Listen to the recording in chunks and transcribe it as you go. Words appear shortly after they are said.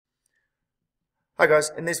Hi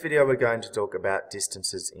guys, in this video we're going to talk about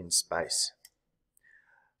distances in space.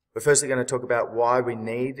 We're firstly going to talk about why we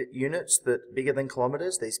need units that are bigger than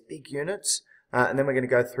kilometers, these big units, and then we're going to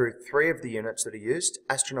go through three of the units that are used: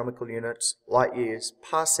 astronomical units, light years,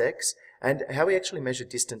 parsecs, and how we actually measure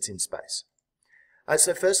distance in space.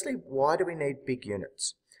 So firstly, why do we need big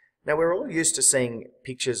units? Now we're all used to seeing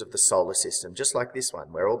pictures of the solar system, just like this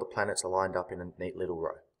one, where all the planets are lined up in a neat little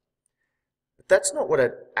row. But that's not what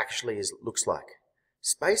it actually looks like.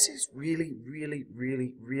 Space is really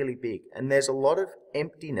big, and there's a lot of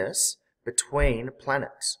emptiness between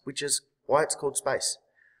planets, which is why it's called space.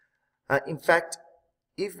 In fact,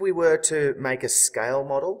 if we were to make a scale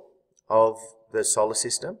model of the solar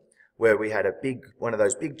system, where we had one of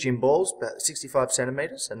those big gym balls, about 65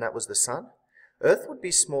 centimeters, and that was the sun, Earth would be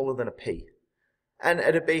smaller than a pea. And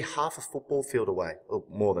it'd be half a football field away, or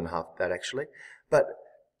more than half that actually. But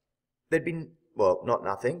there'd be, well, not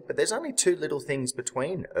nothing, but there's only two little things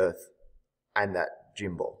between Earth and that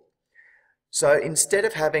gym ball. So instead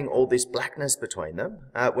of having all this blackness between them,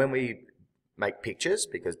 when we make pictures,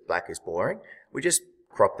 because black is boring, we just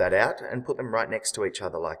crop that out and put them right next to each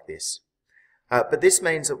other like this. But this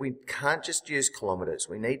means that we can't just use kilometers,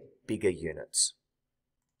 we need bigger units.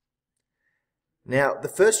 Now, the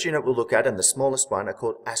first unit we'll look at, and the smallest one, are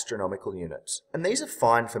called astronomical units. And these are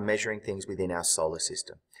fine for measuring things within our solar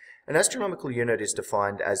system. An astronomical unit is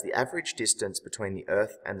defined as the average distance between the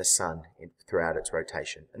Earth and the Sun throughout its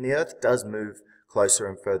rotation. And the Earth does move closer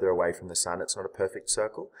and further away from the Sun. It's not a perfect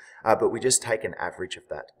circle, but we just take an average of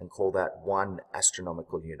that and call that one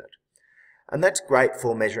astronomical unit. And that's great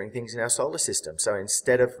for measuring things in our solar system. So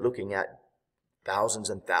instead of looking at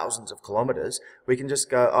thousands and thousands of kilometers, we can just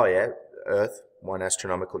go, oh yeah, Earth, 1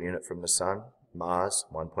 astronomical unit from the Sun, Mars,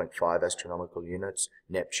 1.5 astronomical units,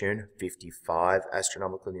 Neptune, 55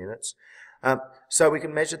 astronomical units. So we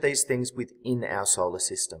can measure these things within our solar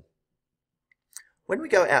system. When we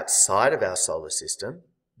go outside of our solar system,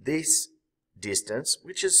 this distance,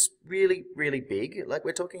 which is really big, like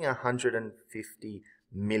we're talking 150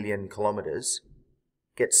 million kilometers,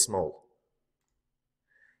 gets small.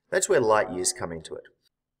 That's where light years come into it.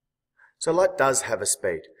 So light does have a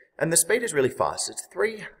speed, and the speed is really fast. It's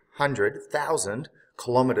 300,000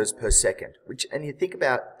 kilometers per second, and you think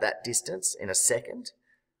about that distance in a second,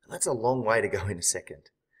 that's a long way to go in a second.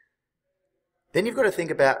 Then you've got to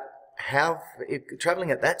think about if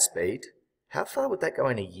traveling at that speed, how far would that go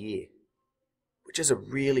in a year? Which is a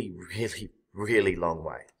really long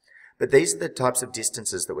way. But these are the types of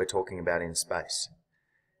distances that we're talking about in space.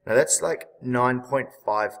 Now that's like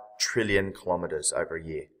 9.5 trillion kilometers over a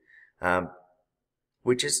year,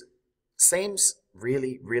 which seems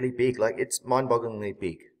really big, like it's mind-bogglingly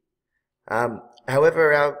big.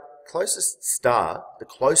 However, our closest star, the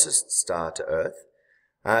closest star to Earth,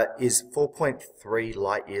 is 4.3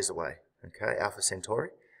 light years away, okay, Alpha Centauri.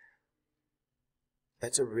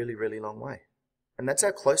 That's a really long way. And that's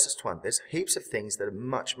our closest one. There's heaps of things that are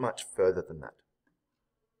much further than that.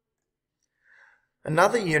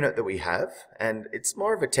 Another unit that we have, and it's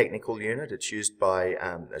more of a technical unit, it's used by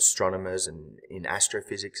astronomers and in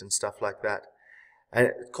astrophysics and stuff like that, and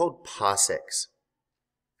it's called parsecs.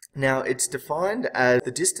 Now, it's defined as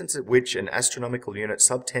the distance at which an astronomical unit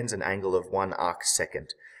subtends an angle of 1 arcsecond,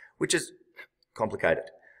 which is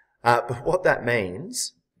complicated. But what that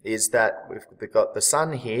means is that we've got the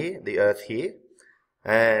Sun here, the Earth here,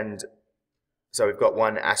 and so we've got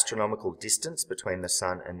 1 astronomical distance between the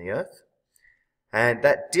Sun and the Earth. And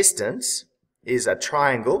that distance is a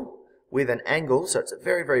triangle with an angle, so it's a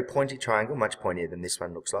very pointy triangle, much pointier than this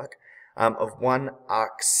one looks like, of 1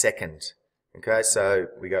 arcsecond. Okay, so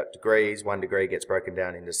we got degrees, 1 degree gets broken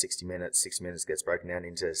down into 60 minutes, 60 minutes gets broken down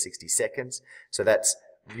into 60 seconds. So that's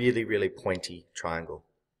really pointy triangle.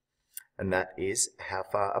 And that is how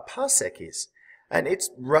far a parsec is. And it's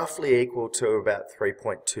roughly equal to about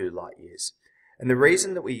 3.2 light years. And the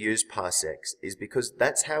reason that we use parsecs is because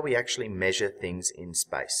that's how we actually measure things in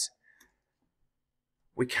space.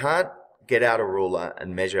 We can't get out a ruler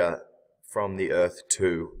and measure from the Earth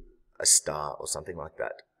to a star or something like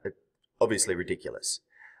that. It's obviously ridiculous.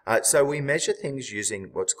 So we measure things using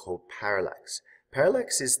what's called parallax.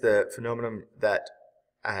 Parallax is the phenomenon that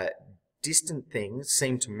distant things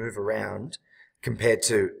seem to move around compared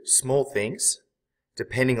to small things,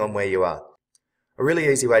 depending on where you are. A really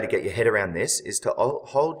easy way to get your head around this is to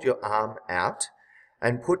hold your arm out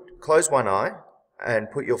and close one eye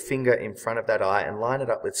and put your finger in front of that eye and line it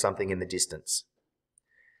up with something in the distance.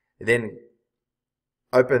 Then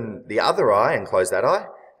open the other eye and close that eye,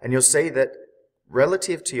 and you'll see that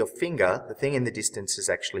relative to your finger, the thing in the distance has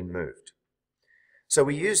actually moved. So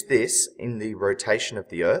we use this in the rotation of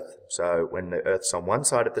the Earth. So when the Earth's on one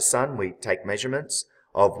side of the Sun, we take measurements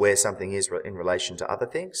of where something is in relation to other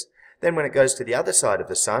things. Then when it goes to the other side of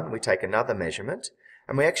the Sun, we take another measurement,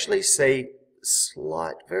 and we actually see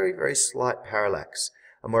slight, very, very slight parallax.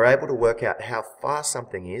 And we're able to work out how far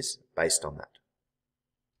something is based on that.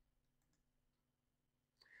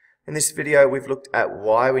 In this video, we've looked at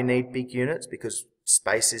why we need big units, because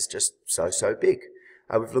space is just so big.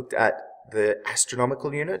 We've looked at the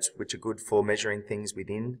astronomical units, which are good for measuring things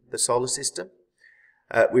within the solar system.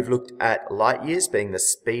 We've looked at light years being the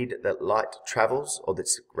speed that light travels, or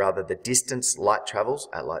rather the distance light travels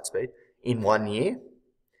at light speed in 1 year.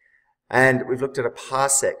 And we've looked at a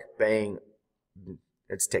parsec being,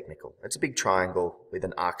 it's technical, it's a big triangle with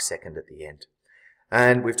an arc second at the end.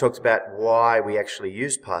 And we've talked about why we actually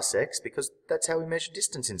use parsecs, because that's how we measure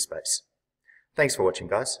distance in space. Thanks for watching,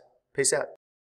 guys. Peace out.